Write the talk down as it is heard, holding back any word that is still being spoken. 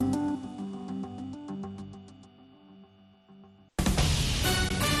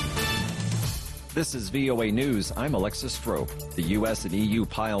This is VOA News. I'm Alexis Strope. The U.S. and EU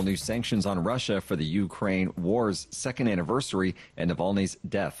pile new sanctions on Russia for the Ukraine war's second anniversary and Navalny's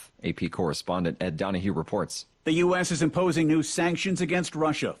death. AP correspondent Ed Donahue reports. The U.S. is imposing new sanctions against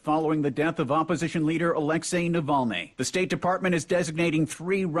Russia following the death of opposition leader Alexei Navalny. The State Department is designating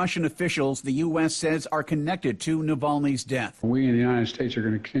 3 Russian officials the U.S. says are connected to Navalny's death. We in the United States are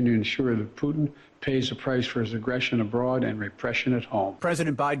going to continue to ensure that Putin pays the price for his aggression abroad and repression at home.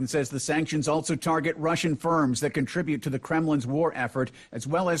 President Biden says the sanctions also target Russian firms that contribute to the Kremlin's war effort, as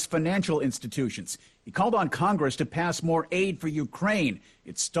well as financial institutions. He called on Congress to pass more aid for Ukraine.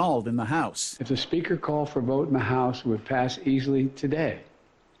 It stalled in the House. If the Speaker called for a vote in the House, it would pass easily today.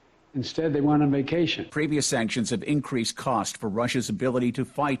 Instead, they went on vacation. Previous sanctions have increased cost for Russia's ability to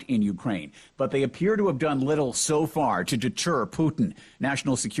fight in Ukraine, but they appear to have done little so far to deter Putin.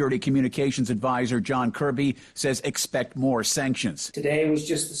 National Security Communications Advisor John Kirby says expect more sanctions. Today was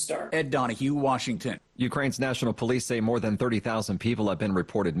just the start. Ed Donahue, Washington. Ukraine's national police say more than 30,000 people have been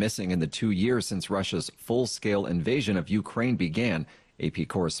reported missing in the 2 years since Russia's full-scale invasion of Ukraine began. AP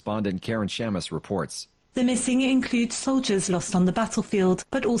correspondent Karen Shamus reports. The missing include soldiers lost on the battlefield,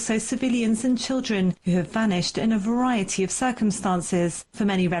 but also civilians and children who have vanished in a variety of circumstances. For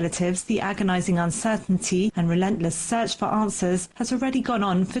many relatives, the agonizing uncertainty and relentless search for answers has already gone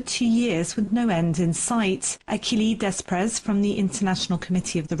on for 2 years with no end in sight. Achille Desprez from the International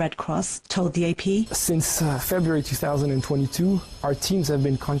Committee of the Red Cross told the AP. Since February 2022, our teams have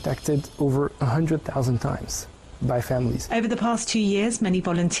been contacted over 100,000 times by families. Over the past 2 years, many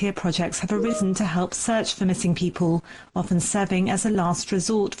volunteer projects have arisen to help search for missing people, often serving as a last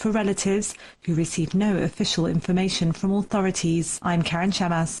resort for relatives who receive no official information from authorities. I'm Karen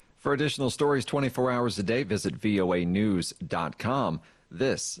Shamas. For additional stories 24 hours a day, visit voanews.com.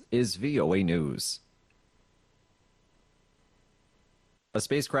 This is VOA News. A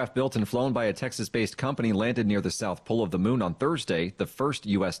spacecraft built and flown by a Texas-based company landed near the South Pole of the Moon on Thursday, the first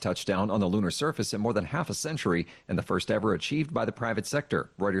U.S. touchdown on the lunar surface in more than half a century, and the first ever achieved by the private sector.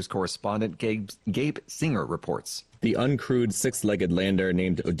 Reuters correspondent Gabe Singer reports. The uncrewed six-legged lander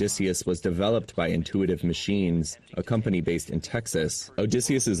named Odysseus was developed by Intuitive Machines, a company based in Texas.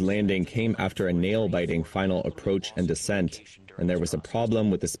 Odysseus's landing came after a nail-biting final approach and descent, and there was a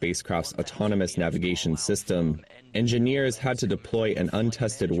problem with the spacecraft's autonomous navigation system. Engineers had to deploy an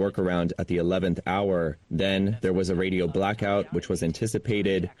untested workaround at the 11th hour. Then there was a radio blackout, which was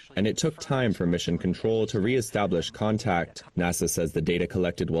anticipated, and it took time for Mission Control to reestablish contact. NASA says the data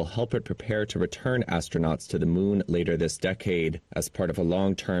collected will help it prepare to return astronauts to the moon later this decade as part of a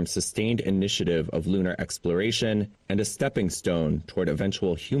long-term sustained initiative of lunar exploration and a stepping stone toward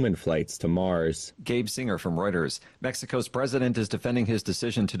eventual human flights to Mars. Gabe Singer from Reuters. Mexico's president is defending his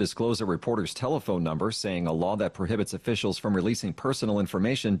decision to disclose a reporter's telephone number, saying a law that prohibits officials from releasing personal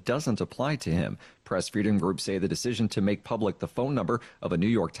information doesn't apply to him. Press freedom groups say the decision to make public the phone number of a New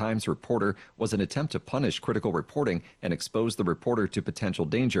York Times reporter was an attempt to punish critical reporting and expose the reporter to potential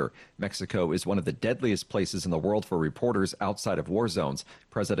danger. Mexico is one of the deadliest places in the world for reporters outside of war zones.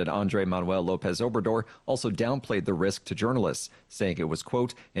 President Andrés Manuel López Obrador also downplayed the risk to journalists, saying it was,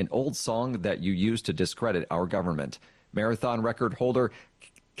 quote, an old song that you use to discredit our government. Marathon record holder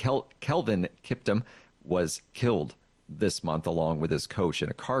Kelvin Kiptum was killed this month along with his coach in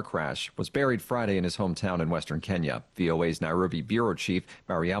a car crash, was buried Friday in his hometown in western Kenya. VOA's Nairobi bureau chief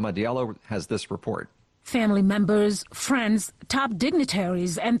Mariama Diallo has this report. Family members, friends, top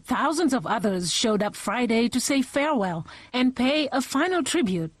dignitaries, and thousands of others showed up Friday to say farewell and pay a final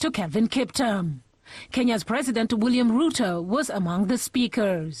tribute to Kelvin Kiptum. Kenya's President William Ruto was among the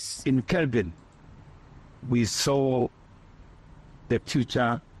speakers. In Kelvin, we saw the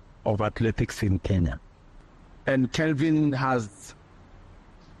future of athletics in Kenya. And Kelvin has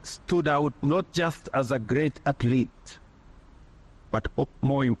stood out not just as a great athlete, but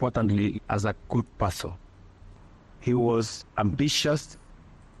more importantly, as a good person. He was ambitious,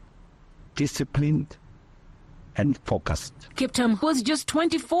 disciplined, and focused. Kiptum was just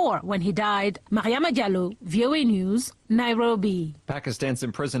 24 when he died. Mariama Diallo, VOA News, Nairobi. Pakistan's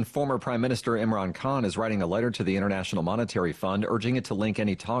imprisoned former Prime Minister Imran Khan is writing a letter to the International Monetary Fund urging it to link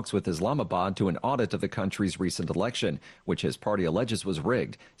any talks with Islamabad to an audit of the country's recent election, which his party alleges was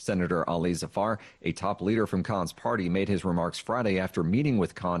rigged. Senator Ali Zafar, a top leader from Khan's party, made his remarks Friday after meeting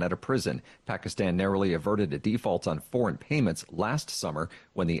with Khan at a prison. Pakistan narrowly averted a default on foreign payments last summer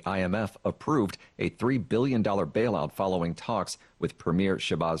when the IMF approved a $3 billion bailout following talks with Premier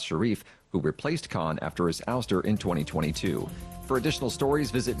Shehbaz Sharif, who replaced Khan after his ouster in 2022. For additional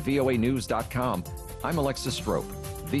stories, visit voanews.com. I'm Alexis Strope.